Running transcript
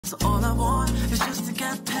So all I want is just to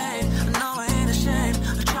get paid. I know I ain't ashamed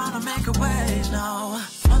of trying to make a wave now.